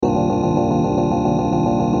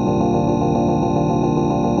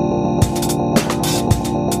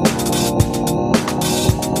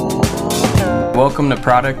Welcome to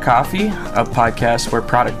Product Coffee, a podcast where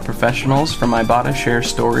product professionals from Ibotta share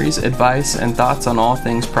stories, advice, and thoughts on all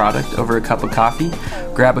things product over a cup of coffee.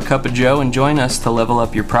 Grab a cup of Joe and join us to level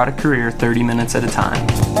up your product career 30 minutes at a time.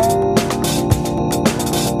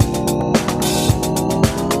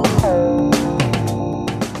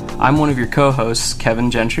 I'm one of your co-hosts,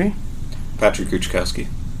 Kevin Gentry. Patrick Kuchkowski.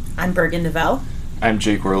 I'm Bergen Novell. I'm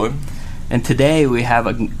Jake Werlin. And today we have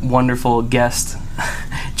a wonderful guest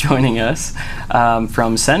joining us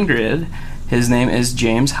from SendGrid. His name is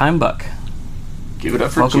James Heimbuch. Give it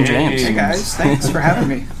up for Welcome, James. Hey guys, thanks for having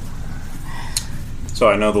me. So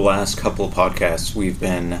I know the last couple of podcasts we've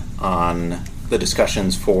been on the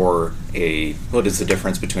discussions for what is the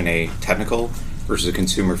difference between a technical versus a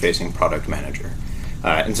consumer-facing product manager.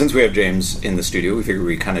 And since we have James in the studio, we figured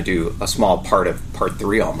we'd kind of do a small part of part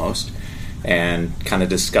 3 almost, and kind of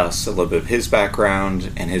discuss a little bit of his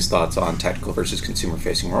background and his thoughts on technical versus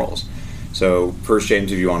consumer-facing roles. So first,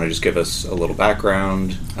 James, if you want to just give us a little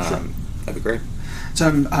background, that'd be great. So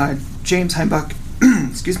I'm James Heimbuch.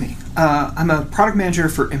 Excuse me. I'm a product manager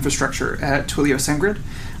for infrastructure at Twilio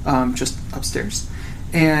SendGrid, just upstairs.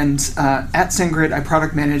 And at SendGrid, I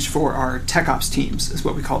product manage for our tech ops teams, is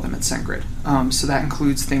what we call them at SendGrid. So that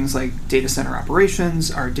includes things like data center operations,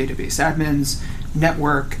 our database admins,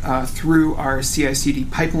 network, through our CI/CD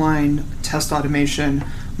pipeline, test automation,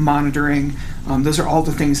 monitoring. Those are all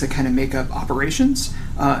the things that kind of make up operations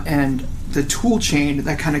and the tool chain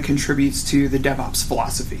that kind of contributes to the DevOps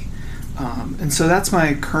philosophy. And so that's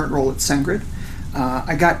my current role at SendGrid.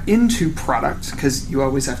 I got into product because you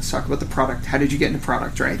always have to talk about the product. How did you get into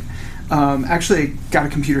product, right? Actually, I got a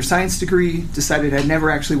computer science degree, decided I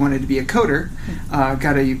never actually wanted to be a coder,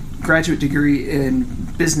 got a graduate degree in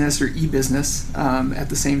business or e-business at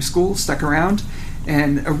the same school, stuck around,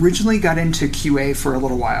 and originally got into QA for a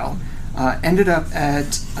little while. Ended up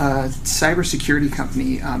at a cybersecurity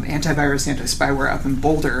company, antivirus, anti-spyware up in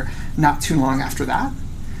Boulder, not too long after that.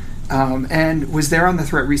 And was there on the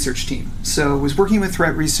threat research team. So was working with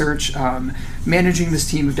threat research, managing this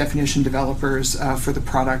team of definition developers for the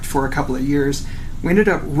product for a couple of years. We ended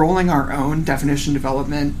up rolling our own definition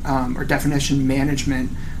development or definition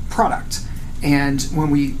management product. And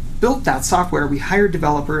when we built that software, we hired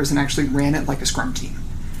developers and actually ran it like a Scrum team.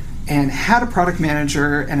 And had a product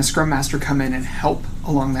manager and a Scrum master come in and help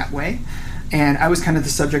along that way. And I was kind of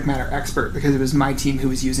the subject matter expert because it was my team who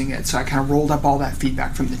was using it, so I kind of rolled up all that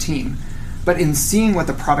feedback from the team. But in seeing what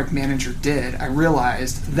the product manager did, I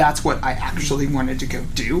realized that's what I actually wanted to go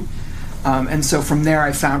do. And so from there,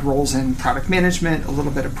 I found roles in product management, a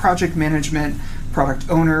little bit of project management, product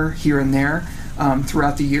owner here and there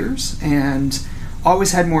throughout the years, and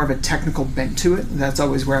always had more of a technical bent to it. That's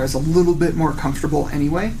always where I was a little bit more comfortable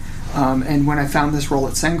anyway. And when I found this role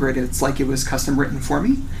at SendGrid, it's like it was custom written for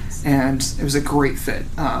me. And it was a great fit,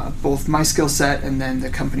 both my skill set and then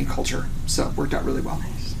the company culture. So it worked out really well.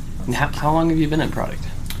 And how long have you been in product?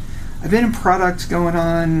 I've been in product going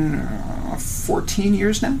on 14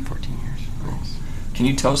 years now. 14 years. Nice. Can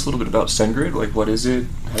you tell us a little bit about SendGrid? Like, what is it?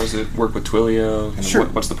 How does it work with Twilio? And Sure.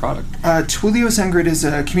 What's the product? Twilio SendGrid is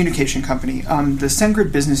a communication company. The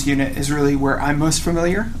SendGrid business unit is really where I'm most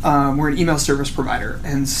familiar. We're an email service provider,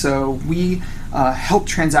 and so we help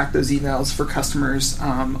transact those emails for customers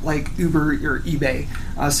like Uber or eBay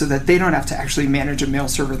so that they don't have to actually manage a mail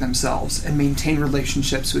server themselves and maintain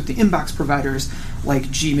relationships with the inbox providers like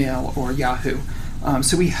Gmail or Yahoo.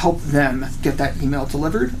 So we help them get that email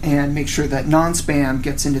delivered and make sure that non-spam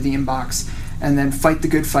gets into the inbox, and then fight the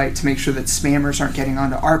good fight to make sure that spammers aren't getting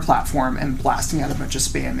onto our platform and blasting out a bunch of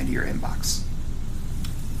spam into your inbox.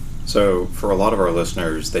 So for a lot of our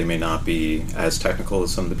listeners, they may not be as technical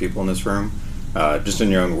as some of the people in this room. Just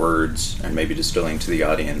in your own words, and maybe distilling to the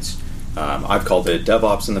audience, I've called it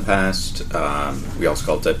DevOps in the past. We also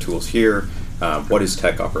call it DevTools here. What is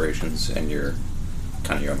tech operations in your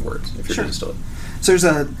own words, if you're Sure. going to distill it? So there's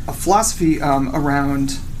a philosophy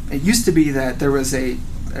around, it used to be that there was an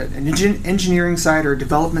engineering side or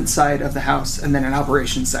development side of the house and then an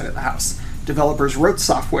operations side of the house. Developers wrote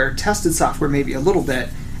software, tested software maybe a little bit,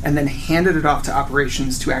 and then handed it off to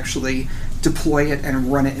operations to actually deploy it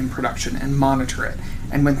and run it in production and monitor it.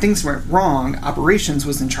 And when things went wrong, operations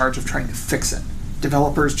was in charge of trying to fix it.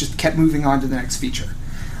 Developers just kept moving on to the next feature.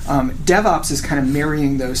 DevOps is kind of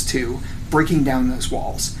marrying those two, breaking down those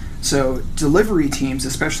walls. So delivery teams,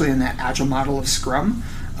 especially in that agile model of Scrum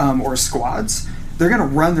or squads, they're going to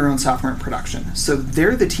run their own software in production. So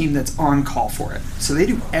they're the team that's on call for it. So they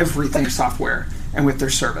do everything software and with their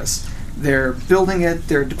service. They're building it,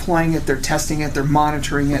 they're deploying it, they're testing it, they're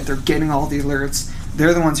monitoring it, they're getting all the alerts.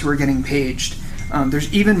 They're the ones who are getting paged.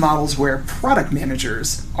 There's even models where product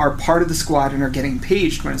managers are part of the squad and are getting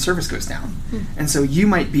paged when a service goes down. And so you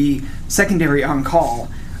might be secondary on call,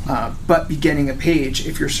 but be getting a page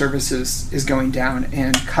if your service is going down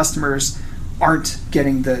and customers aren't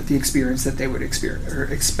getting the experience that they would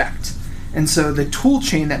expect. And so the tool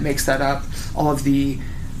chain that makes that up, all of the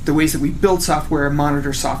ways that we build software,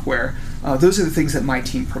 monitor software, those are the things that my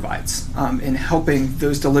team provides in helping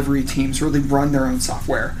those delivery teams really run their own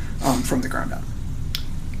software from the ground up.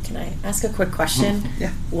 Can I ask a quick question?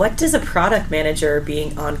 Yeah. What does a product manager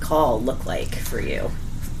being on call look like for you?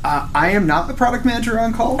 I am not the product manager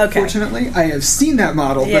on call, Okay. fortunately. I have seen that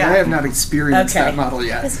model, but Yeah. I have not experienced that model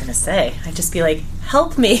yet. I was going to say, I'd just be like,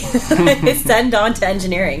 help me. Send on to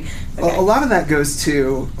engineering. Okay. A lot of that goes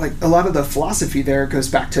to, like, a lot of the philosophy there goes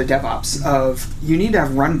back to DevOps of you need to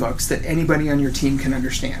have run books that anybody on your team can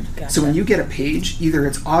understand. Gotcha. So when you get a page, either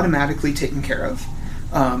it's automatically taken care of.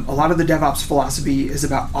 A lot of the DevOps philosophy is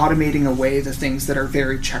about automating away the things that are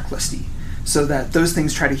very checklisty, so that those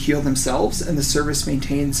things try to heal themselves and the service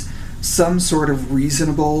maintains some sort of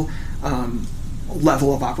reasonable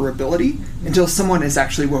level of operability until someone has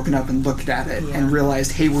actually woken up and looked at it and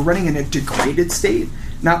realized, hey, we're running in a degraded state,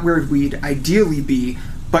 not where we'd ideally be,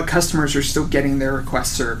 but customers are still getting their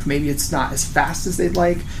requests served. Maybe it's not as fast as they'd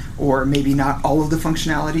like, or maybe not all of the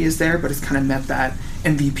functionality is there, but it's kind of met that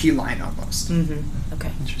MVP line almost. Mm-hmm.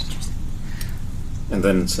 Okay. Interesting. And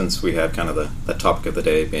then since we had kind of the topic of the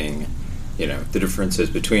day being, you know, the differences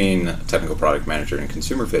between technical product manager and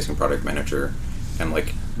consumer-facing product manager, and like,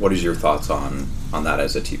 what is your thoughts on that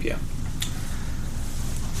as a TPM?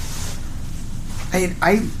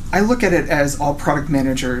 I look at it as all product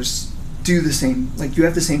managers do the same. Like, you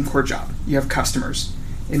have the same core job. You have customers.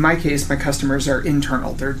 In my case, my customers are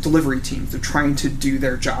internal. They're delivery teams. They're trying to do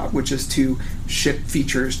their job, which is to ship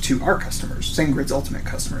features to our customers, SendGrid's ultimate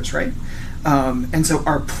customers, right? And so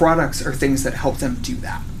our products are things that help them do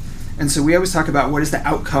that. And so we always talk about what is the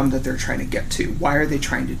outcome that they're trying to get to. Why are they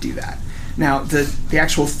trying to do that? Now, the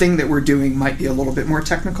actual thing that we're doing might be a little bit more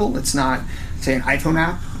technical. It's not, say, an iPhone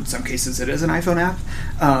app. In some cases, it is an iPhone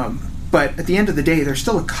app. But at the end of the day, there's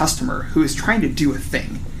still a customer who is trying to do a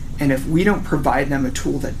thing. And if we don't provide them a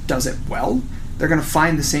tool that does it well, they're going to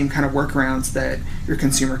find the same kind of workarounds that your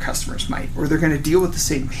consumer customers might, or they're going to deal with the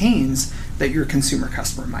same pains that your consumer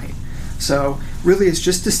customer might. So really, it's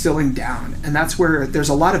just distilling down. And that's where there's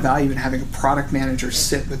a lot of value in having a product manager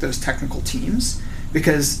sit with those technical teams,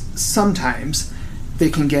 because sometimes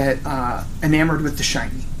they can get enamored with the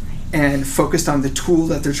shiny and focused on the tool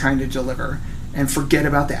that they're trying to deliver and forget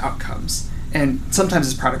about the outcomes. And sometimes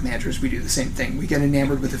as product managers, we do the same thing. We get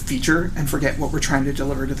enamored with a feature and forget what we're trying to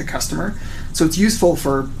deliver to the customer. So it's useful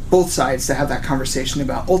for both sides to have that conversation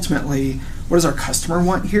about ultimately, what does our customer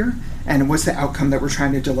want here? And what's the outcome that we're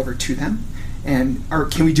trying to deliver to them? And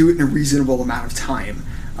can we do it in a reasonable amount of time?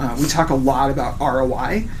 We talk a lot about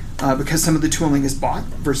ROI because some of the tooling is bought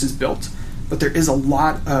versus built, but there is a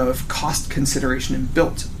lot of cost consideration in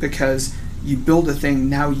built because you build a thing,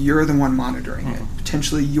 now you're the one monitoring it.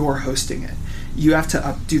 Potentially you're hosting it. You have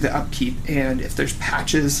to do the upkeep, and if there's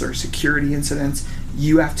patches or security incidents,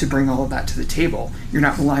 you have to bring all of that to the table. You're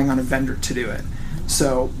not relying on a vendor to do it.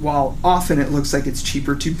 So while often it looks like it's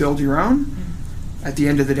cheaper to build your own, at the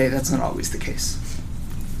end of the day, that's not always the case.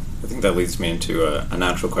 I think that leads me into a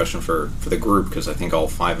natural question for the group, because I think all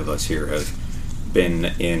five of us here have been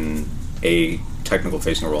in a technical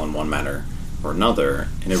facing role in one manner or another,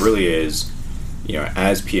 and it really is, you know,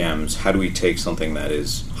 as PMs, how do we take something that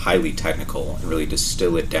is highly technical and really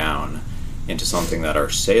distill it down into something that our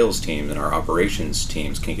sales teams and our operations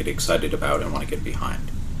teams can get excited about and want to get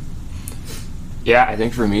behind? Yeah, I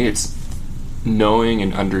think for me it's knowing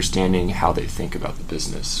and understanding how they think about the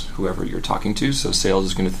business, whoever you're talking to. So sales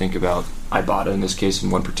is going to think about Ibotta in this case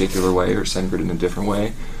in one particular way, or SendGrid in a different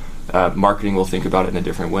way. Marketing will think about it in a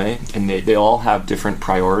different way, and they all have different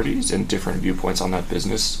priorities and different viewpoints on that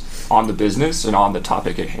business, on the business and on the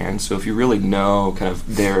topic at hand. So if you really know kind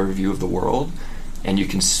of their view of the world, and you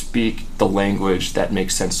can speak the language that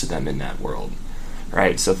makes sense to them in that world,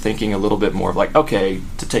 right? So thinking a little bit more of like, okay,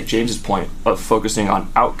 to take James's point of focusing on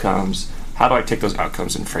outcomes, how do I take those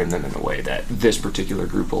outcomes and frame them in a way that this particular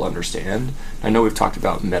group will understand? I know we've talked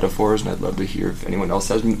about metaphors, and I'd love to hear if anyone else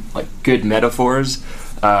has like good metaphors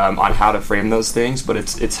on how to frame those things. But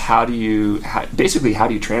it's how do you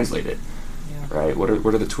translate it, right? What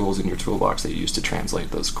are the tools in your toolbox that you use to translate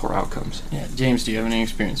those core outcomes? Yeah, James, do you have any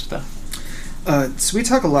experience with that? So we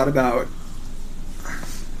talk a lot about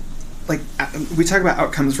we talk about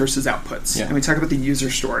outcomes versus outputs, and we talk about the user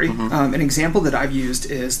story. An example that I've used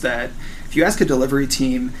is that if you ask a delivery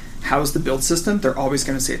team, how's the build system, they're always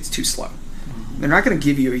going to say it's too slow. They're not going to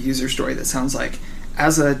give you a user story that sounds like,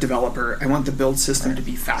 as a developer, I want the build system to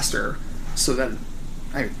be faster, so that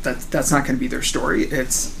that's not going to be their story.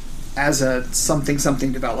 It's, as a something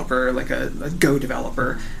developer, like a Go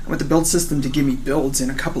developer, I want the build system to give me builds in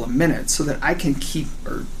a couple of minutes so that I can keep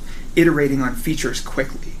iterating on features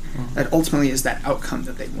quickly. That ultimately is that outcome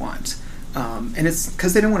that they want. And it's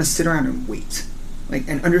because they don't want to sit around and wait. Like,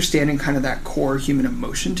 and understanding kind of that core human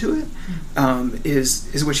emotion to it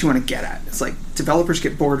is what you want to get at. It's like developers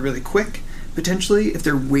get bored really quick, potentially, if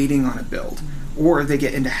they're waiting on a build. Or they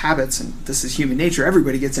get into habits, and this is human nature,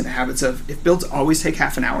 everybody gets into habits of, if builds always take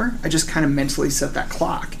half an hour, I just kind of mentally set that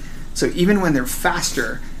clock. So even when they're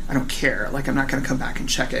faster, I don't care. Like, I'm not going to come back and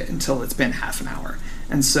check it until it's been half an hour.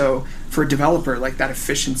 And so for a developer, like, that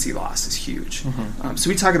efficiency loss is huge. So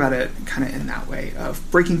we talk about it kind of in that way of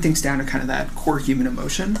breaking things down to kind of that core human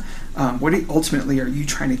emotion. What ultimately are you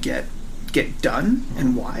trying to get done,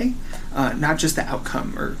 and why? Not just the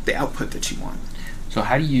outcome or the output that you want. So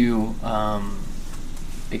how do you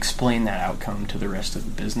explain that outcome to the rest of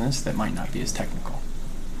the business that might not be as technical?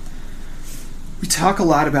 We talk a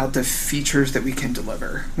lot about the features that we can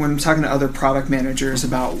deliver. When I'm talking to other product managers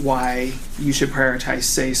about why you should prioritize,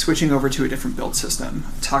 say, switching over to a different build system,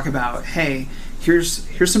 talk about, hey, here's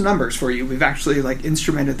some numbers for you. We've actually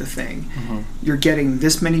instrumented the thing. You're getting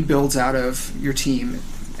this many builds out of your team,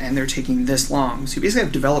 and they're taking this long. So you basically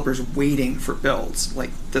have developers waiting for builds like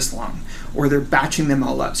this long, or they're batching them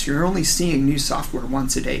all up. So you're only seeing new software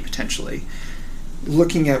once a day, potentially.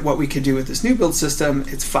 Looking at what we could do with this new build system,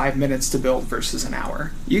 it's 5 minutes to build versus an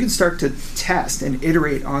hour. You can start to test and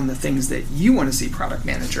iterate on the things that you want to see product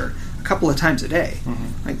manager a couple of times a day.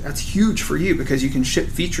 Like, that's huge for you because you can ship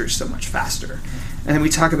features so much faster. And then we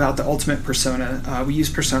talk about the ultimate persona. We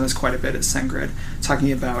use personas quite a bit at SendGrid,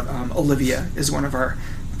 talking about Olivia is one of our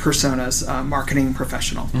personas, marketing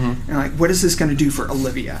professional. And what is this going to do for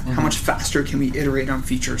Olivia? How much faster can we iterate on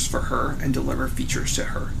features for her and deliver features to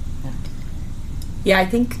her? Yeah, I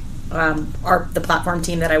think the platform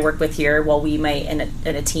team that I work with here, while we might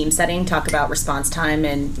in a team setting talk about response time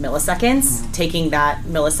in milliseconds, taking that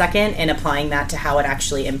millisecond and applying that to how it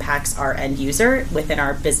actually impacts our end user within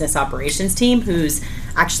our business operations team, who's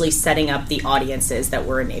actually setting up the audiences that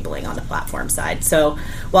we're enabling on the platform side. So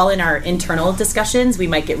while in our internal discussions, we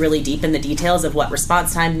might get really deep in the details of what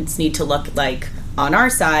response times need to look like on our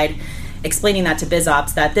side, explaining that to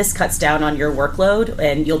BizOps, that this cuts down on your workload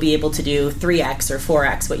and you'll be able to do 3x or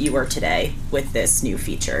 4x what you were today with this new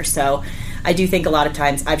feature. So I do think a lot of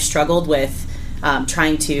times I've struggled with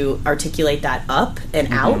trying to articulate that up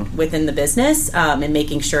and out within the business, and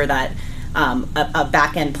making sure that a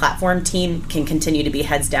back-end platform team can continue to be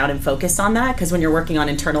heads down and focused on that. Because when you're working on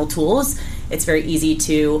internal tools, it's very easy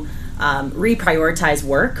to reprioritize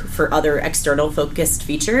work for other external focused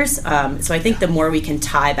features. So I think the more we can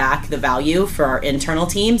tie back the value for our internal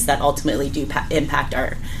teams that ultimately do impact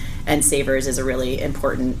our end savers is a really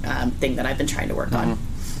important thing that I've been trying to work on.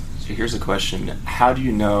 So here's a question. How do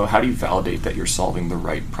you validate that you're solving the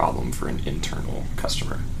right problem for an internal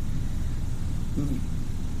customer?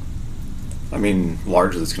 I mean,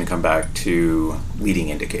 largely it's going to come back to leading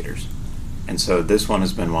indicators. And so this one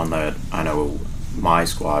has been one that I know my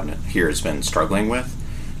squad here has been struggling with,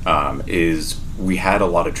 is we had a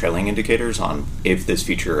lot of trailing indicators on if this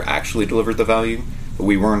feature actually delivered the value, but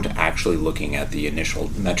we weren't actually looking at the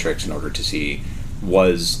initial metrics in order to see,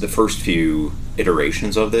 was the first few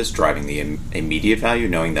iterations of this driving the immediate value,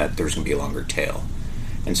 knowing that there's going to be a longer tail.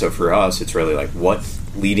 And so for us, it's really like, what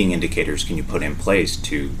leading indicators can you put in place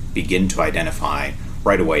to begin to identify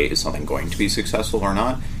right away, is something going to be successful or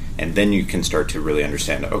not? And then you can start to really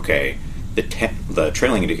understand, okay, the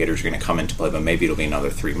trailing indicators are going to come into play, but maybe it'll be another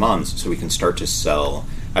 3 months, so we can start to sell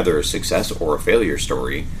either a success or a failure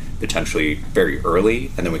story potentially very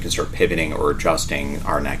early, and then we can start pivoting or adjusting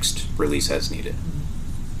our next release as needed.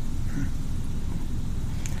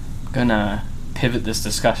 I'm gonna pivot this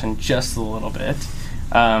discussion just a little bit.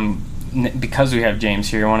 Because we have James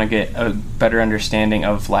here, I want to get a better understanding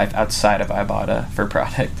of life outside of Ibotta for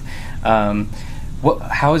product.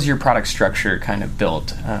 How is your product structure kind of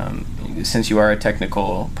built? Since you are a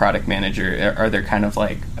technical product manager, are there kind of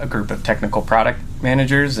like a group of technical product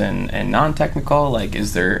managers and non-technical? Like,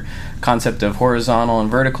 is there concept of horizontal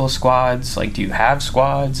and vertical squads? Like, do you have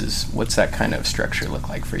squads? What's that kind of structure look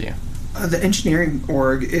like for you? The engineering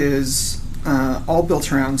org is all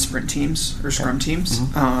built around sprint teams or scrum teams.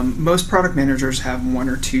 Most product managers have 1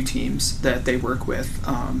 or 2 teams that they work with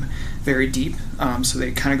very deep, so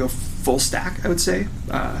they kind of go full stack, I would say.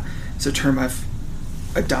 It's a term I've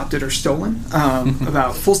adopted or stolen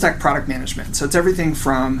about full stack product management. So it's everything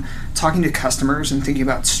from talking to customers and thinking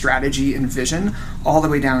about strategy and vision all the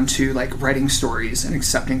way down to like writing stories and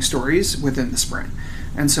accepting stories within the sprint.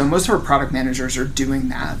 And so most of our product managers are doing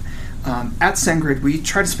that. At SendGrid, we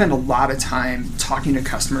try to spend a lot of time talking to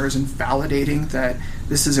customers and validating that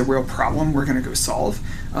this is a real problem we're going to go solve.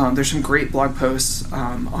 There's some great blog posts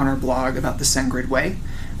on our blog about the SendGrid way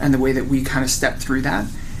and the way that we kind of step through that.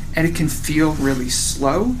 And it can feel really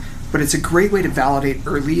slow, but it's a great way to validate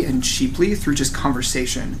early and cheaply through just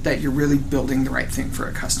conversation that you're really building the right thing for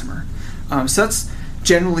a customer. So that's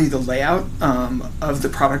generally the layout of the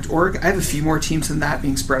product org. I have a few more teams than that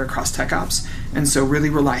being spread across tech ops, and so really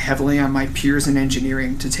rely heavily on my peers in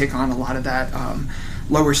engineering to take on a lot of that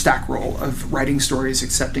lower stack role of writing stories,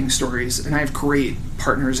 accepting stories, and I have great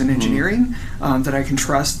partners in engineering that I can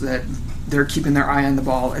trust that they're keeping their eye on the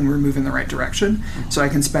ball and we're moving in the right direction. So I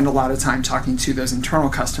can spend a lot of time talking to those internal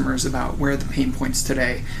customers about where are the pain points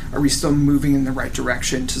today. Are we still moving in the right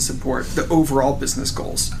direction to support the overall business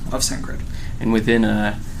goals of SendGrid? And within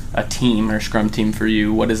a team or Scrum team for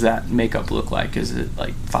you, what does that makeup look like? Is it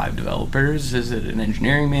like 5 developers? Is it an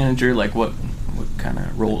engineering manager? Like what kind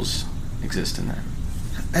of roles exist in that?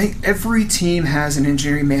 I think every team has an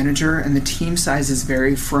engineering manager, and the team sizes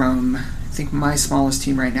vary from, I think my smallest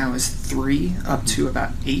team right now is 3 up to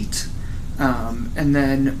about 8. And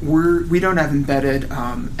then we don't have embedded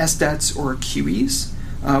SDETs or QEs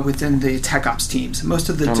within the tech ops teams. Most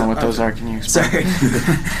of the don't know what those are. Can you explain? Sorry,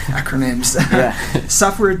 acronyms. Yeah.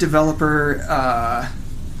 Software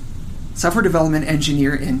development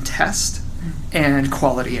engineer in test, and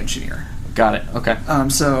quality engineer. Got it. Okay.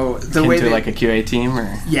 So the Into way like a QA team,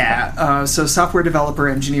 or so software developer,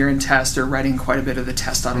 engineer, and test are writing quite a bit of the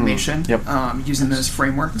test automation using those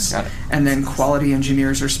frameworks. Got it. And then quality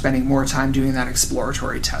engineers are spending more time doing that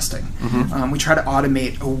exploratory testing. We try to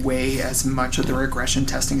automate away as much of the regression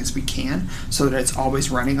testing as we can so that it's always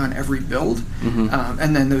running on every build.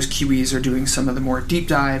 And then those QEs are doing some of the more deep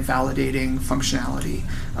dive, validating functionality,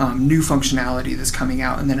 new functionality that's coming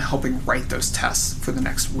out, and then helping write those tests for the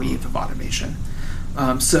next wave of automation.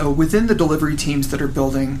 So within the delivery teams that are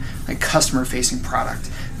building a customer-facing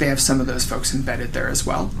product, they have some of those folks embedded there as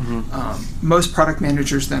well. Most product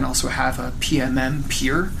managers then also have a PMM,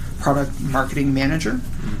 peer, product marketing manager,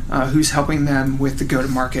 who's helping them with the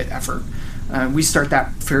go-to-market effort. We start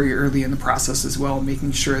that very early in the process as well,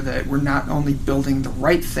 making sure that we're not only building the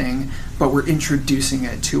right thing, but we're introducing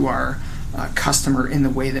it to our customer in the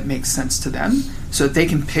way that makes sense to them so that they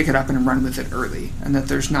can pick it up and run with it early, and that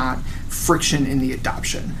there's not friction in the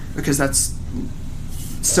adoption, because that's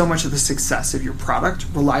so much of the success of your product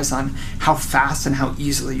relies on how fast and how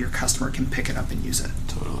easily your customer can pick it up and use it.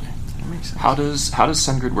 Totally. That makes sense. How does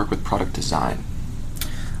SendGrid work with product design?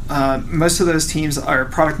 Most of those teams, our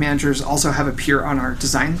product managers also have a peer on our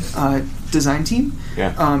design team.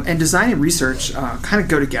 And design and research kind of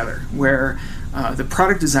go together, where the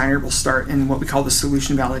product designer will start in what we call the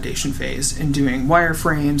solution validation phase and doing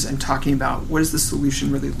wireframes and talking about what does the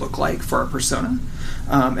solution really look like for our persona.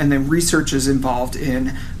 And then research is involved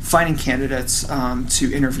in finding candidates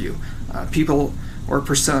to interview, people or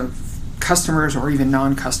customers or even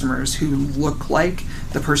non-customers who look like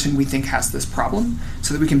the person we think has this problem,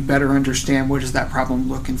 so that we can better understand what does that problem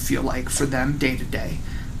look and feel like for them day to day.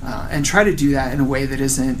 And try to do that in a way that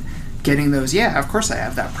isn't getting those, yeah, of course I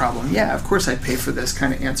have that problem, yeah, of course I pay for this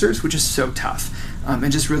kind of answers, which is so tough.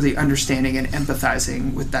 And just really understanding and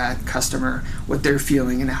empathizing with that customer, what they're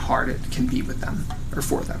feeling and how hard it can be with them or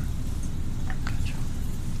for them.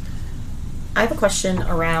 I have a question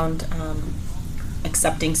around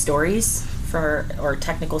accepting stories or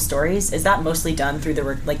technical stories. Is that mostly done through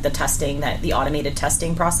the testing, the automated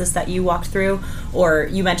testing process that you walked through? Or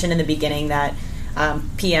you mentioned in the beginning that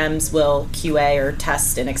PMs will QA or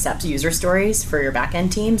test and accept user stories for your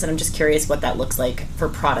backend teams, and I'm just curious what that looks like for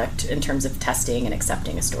product in terms of testing and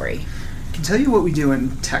accepting a story. I can tell you what we do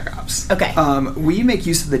in tech ops. Okay. We make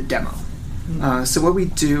use of the demo. So what we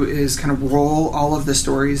do is kind of roll all of the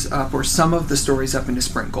stories up, or some of the stories up, into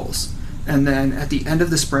sprint goals. And then at the end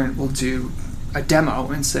of the sprint, we'll do a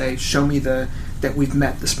demo and say, show me that we've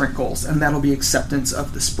met the sprint goals. And that'll be acceptance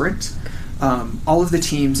of the sprint. All of the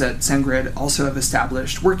teams at SendGrid also have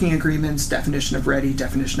established working agreements, definition of ready,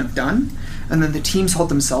 definition of done. And then the teams hold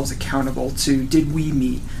themselves accountable to, did we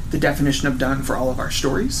meet the definition of done for all of our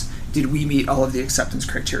stories? Did we meet all of the acceptance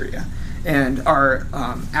criteria? And our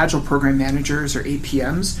Agile program managers, or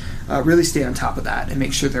APMs, really stay on top of that and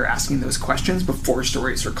make sure they're asking those questions before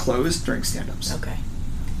stories are closed during stand-ups. Okay,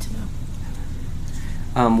 good to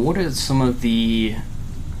know. What are some of the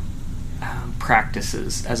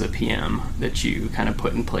practices as a PM that you kind of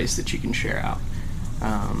put in place that you can share out?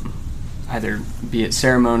 Either be it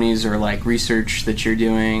ceremonies or like research that you're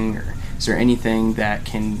doing, or is there anything that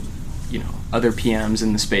can, other PMs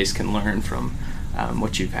in the space can learn from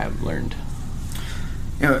what you have learned?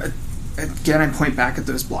 Again, I point back at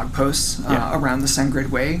those blog posts around the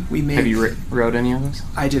SendGrid way. Have you wrote any of those?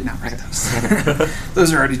 I did not write those.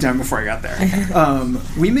 Those are already done before I got there.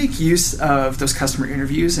 We make use of those customer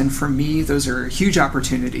interviews, and for me, those are a huge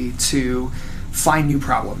opportunity to find new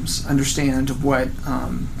problems, understand what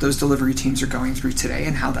those delivery teams are going through today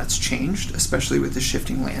and how that's changed, especially with the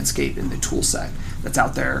shifting landscape in the tool set that's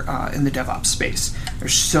out there in the DevOps space.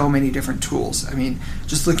 There's so many different tools. I mean,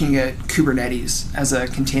 just looking at Kubernetes as a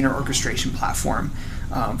container orchestration platform,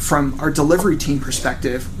 from our delivery team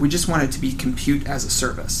perspective, we just want it to be compute as a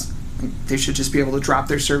service. They should just be able to drop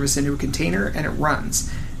their service into a container and it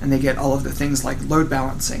runs. And they get all of the things like load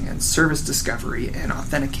balancing and service discovery and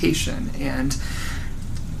authentication and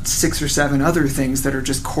 6 or 7 other things that are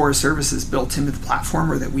just core services built into the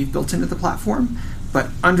platform or that we've built into the platform. But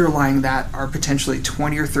underlying that are potentially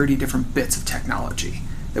 20 or 30 different bits of technology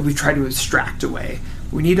that we try to abstract away.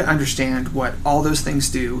 We need to understand what all those things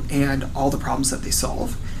do and all the problems that they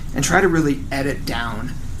solve, and try to really edit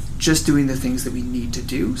down just doing the things that we need to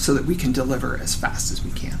do so that we can deliver as fast as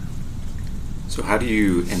we can. So how do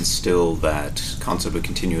you instill that concept of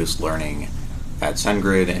continuous learning at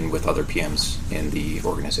SendGrid and with other PMs in the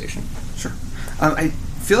organization? Sure. I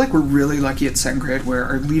feel like we're really lucky at SendGrid where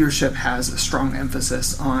our leadership has a strong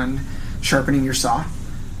emphasis on sharpening your saw.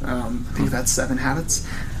 I think that's 7 Habits,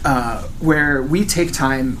 where we take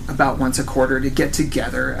time about once a quarter to get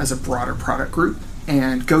together as a broader product group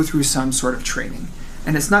and go through some sort of training.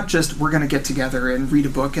 And it's not just we're going to get together and read a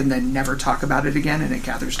book and then never talk about it again and it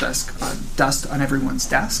gathers dust on everyone's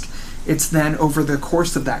desk. It's then over the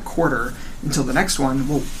course of that quarter until the next one,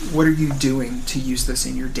 well, what are you doing to use this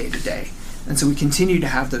in your day-to-day? And so we continue to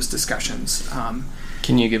have those discussions.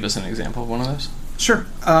 Can you give us an example of one of those? Sure.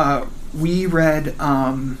 We read,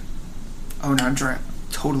 now I'm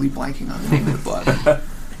totally blanking on the name of the book.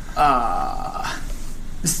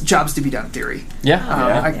 This is Jobs to be Done Theory.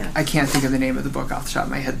 I can't think of the name of the book off the top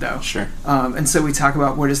of my head, though. Sure. And so we talk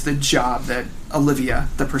about what is the job that Olivia,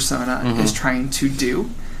 the persona, is trying to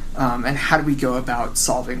do, and how do we go about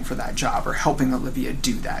solving for that job or helping Olivia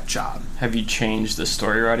do that job. Have you changed the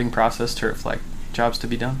story writing process to reflect jobs to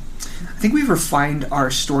be done? I think we've refined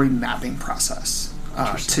our story mapping process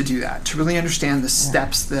to do that, to really understand the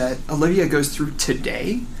steps that Olivia goes through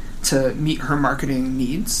today to meet her marketing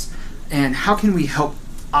needs, and how can we help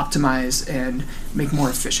optimize and make more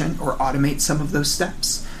efficient or automate some of those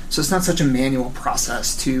steps. So it's not such a manual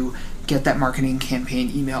process to get that marketing campaign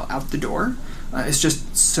email out the door. It's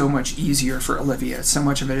just so much easier for Olivia. So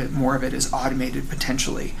much of it, more of it is automated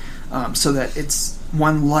potentially, so that it's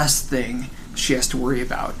one less thing she has to worry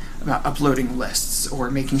about uploading lists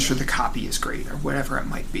or making sure the copy is great or whatever it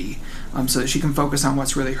might be, so that she can focus on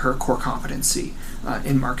what's really her core competency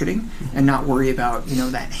in marketing and not worry about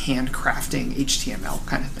that handcrafting HTML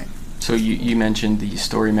kind of thing. So you mentioned the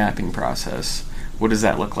story mapping process. What does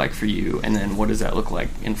that look like for you, and then what does that look like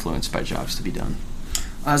influenced by jobs to be done?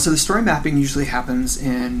 So the story mapping usually happens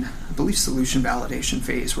in, I believe, solution validation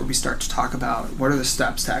phase, where we start to talk about what are the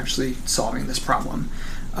steps to actually solving this problem.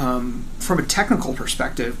 From a technical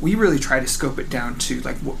perspective, we really try to scope it down to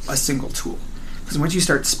like a single tool. Because once you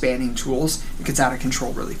start spanning tools, it gets out of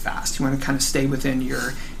control really fast. You want to kind of stay within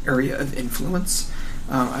your area of influence,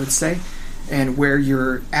 I would say, and where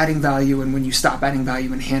you're adding value, and when you stop adding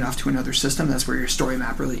value and hand off to another system, that's where your story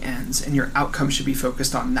map really ends, and your outcome should be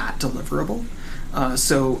focused on that deliverable.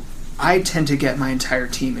 So I tend to get my entire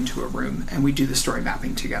team into a room, and we do the story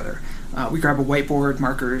mapping together. We grab a whiteboard,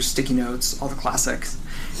 markers, sticky notes, all the classics,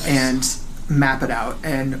 and map it out.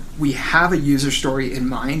 And we have a user story in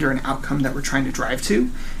mind or an outcome that we're trying to drive to,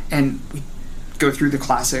 and we go through the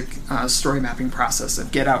classic story mapping process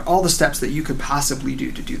of get out all the steps that you could possibly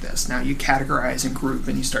do to do this. Now you categorize and group,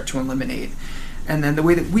 and you start to eliminate. And then the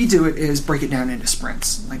way that we do it is break it down into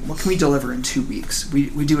sprints. Like, what can we deliver in 2 weeks?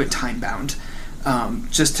 We do it time-bound,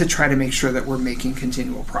 just to try to make sure that we're making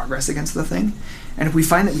continual progress against the thing. And if we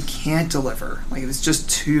find that we can't deliver, like if it's just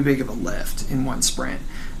too big of a lift in one sprint,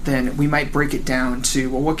 then we might break it down to,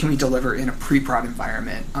 well, what can we deliver in a pre-prod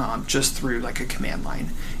environment just through like a command line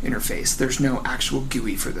interface? There's no actual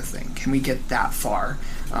GUI for the thing. Can we get that far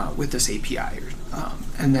with this API?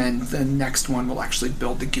 And then the next one will actually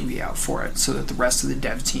build the GUI out for it so that the rest of the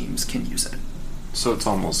dev teams can use it. So it's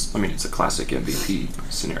almost, it's a classic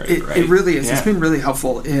MVP scenario, right? It really is. Yeah. It's been really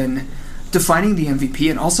helpful in defining the MVP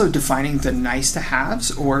and also defining the nice to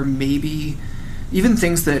haves, or maybe even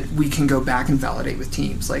things that we can go back and validate with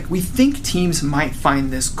teams. Like, we think teams might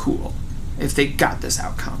find this cool if they got this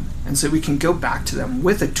outcome. And so we can go back to them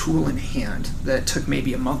with a tool in hand that took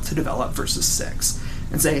maybe a month to develop versus 6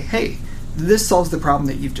 and say, hey, this solves the problem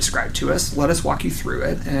that you've described to us. Let us walk you through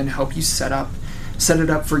it and help you set it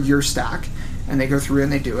up for your stack. And they go through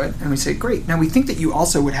and they do it. And we say, great. Now we think that you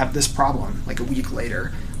also would have this problem like a week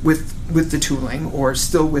later with the tooling, or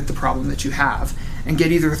still with the problem that you have, and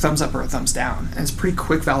get either a thumbs up or a thumbs down. And it's a pretty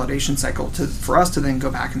quick validation cycle for us to then go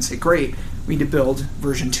back and say, great, we need to build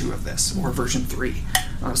version 2 of this or version 3.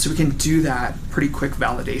 So we can do that pretty quick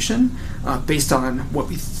validation based on what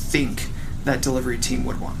we think that delivery team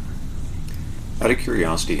would want. Out of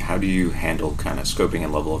curiosity, how do you handle kind of scoping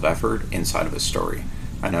and level of effort inside of a story?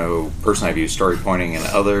 I know personally I've used story pointing and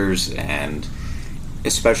others, and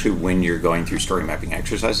especially when you're going through story mapping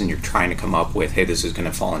exercise and you're trying to come up with, hey, this is going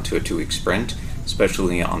to fall into a 2-week sprint,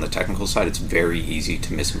 especially on the technical side, it's very easy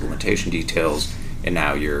to miss implementation details, and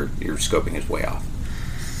now your scoping is way off.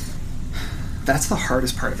 That's the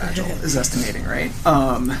hardest part of Agile, is estimating, right?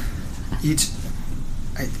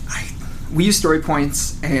 We use story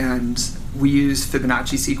points and we use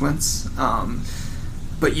Fibonacci sequence,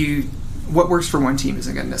 but what works for one team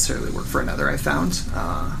isn't going to necessarily work for another, I found.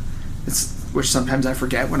 Which sometimes I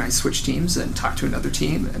forget when I switch teams and talk to another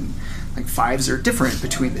team, and like 5s are different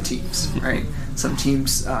between the teams, right? Some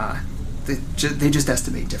teams, they just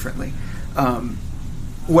estimate differently.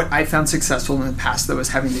 What I found successful in the past, though, is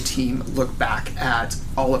having the team look back at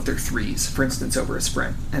all of their 3s, for instance, over a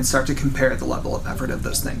sprint, and start to compare the level of effort of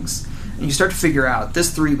those things. And you start to figure out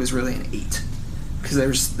this 3 was really an 8,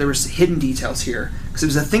 because there was hidden details here, because it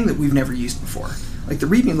was a thing that we've never used before. Like, the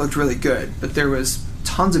README looked really good, but there was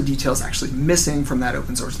tons of details actually missing from that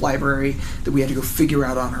open source library that we had to go figure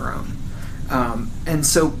out on our own. And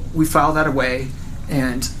so we file that away,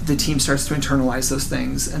 and the team starts to internalize those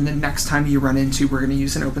things. And then next time you run into, we're going to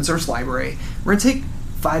use an open source library, we're going to take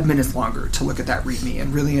 5 minutes longer to look at that README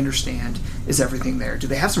and really understand, is everything there? Do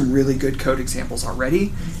they have some really good code examples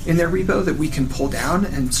already in their repo that we can pull down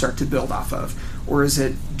and start to build off of? Or is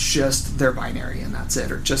it just their binary and that's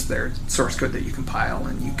it, or just their source code that you compile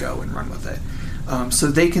and you go and run with it? So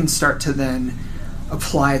they can start to then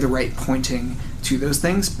apply the right pointing to those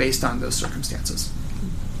things based on those circumstances.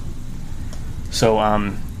 So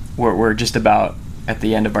we're just about at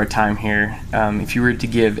the end of our time here. If you were to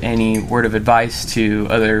give any word of advice to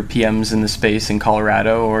other PMs in the space in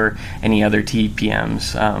Colorado or any other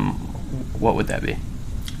TPMs, what would that be?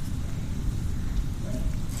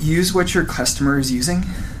 Use what your customer is using.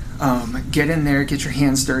 Get in there, get your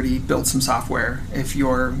hands dirty, build some software. If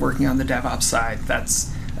you're working on the DevOps side,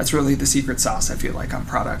 that's really the secret sauce, I feel like, on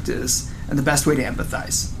product is, and the best way to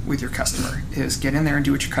empathize with your customer is get in there and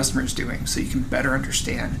do what your customer is doing so you can better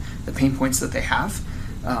understand the pain points that they have,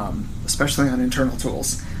 especially on internal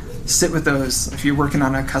tools. Sit with those. If you're working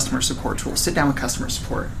on a customer support tool, sit down with customer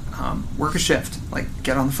support. Work a shift, like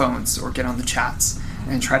get on the phones or get on the chats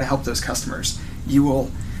and try to help those customers. You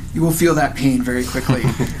will feel that pain very quickly,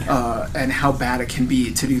 and how bad it can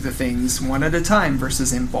be to do the things one at a time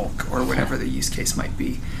versus in bulk or whatever the use case might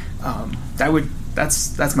be.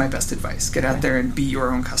 That's my best advice. Get out there and be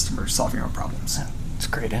your own customer, solve your own problems. It's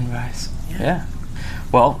great advice. Yeah.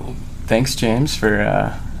 Well, thanks, James,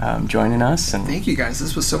 for joining us. And thank you, guys.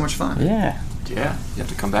 This was so much fun. Yeah. You have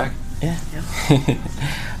to come back. Yeah.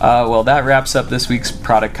 Well, that wraps up this week's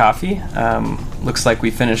Product Coffee. Looks like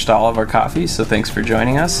we finished all of our coffee, so thanks for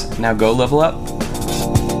joining us. Now go level up.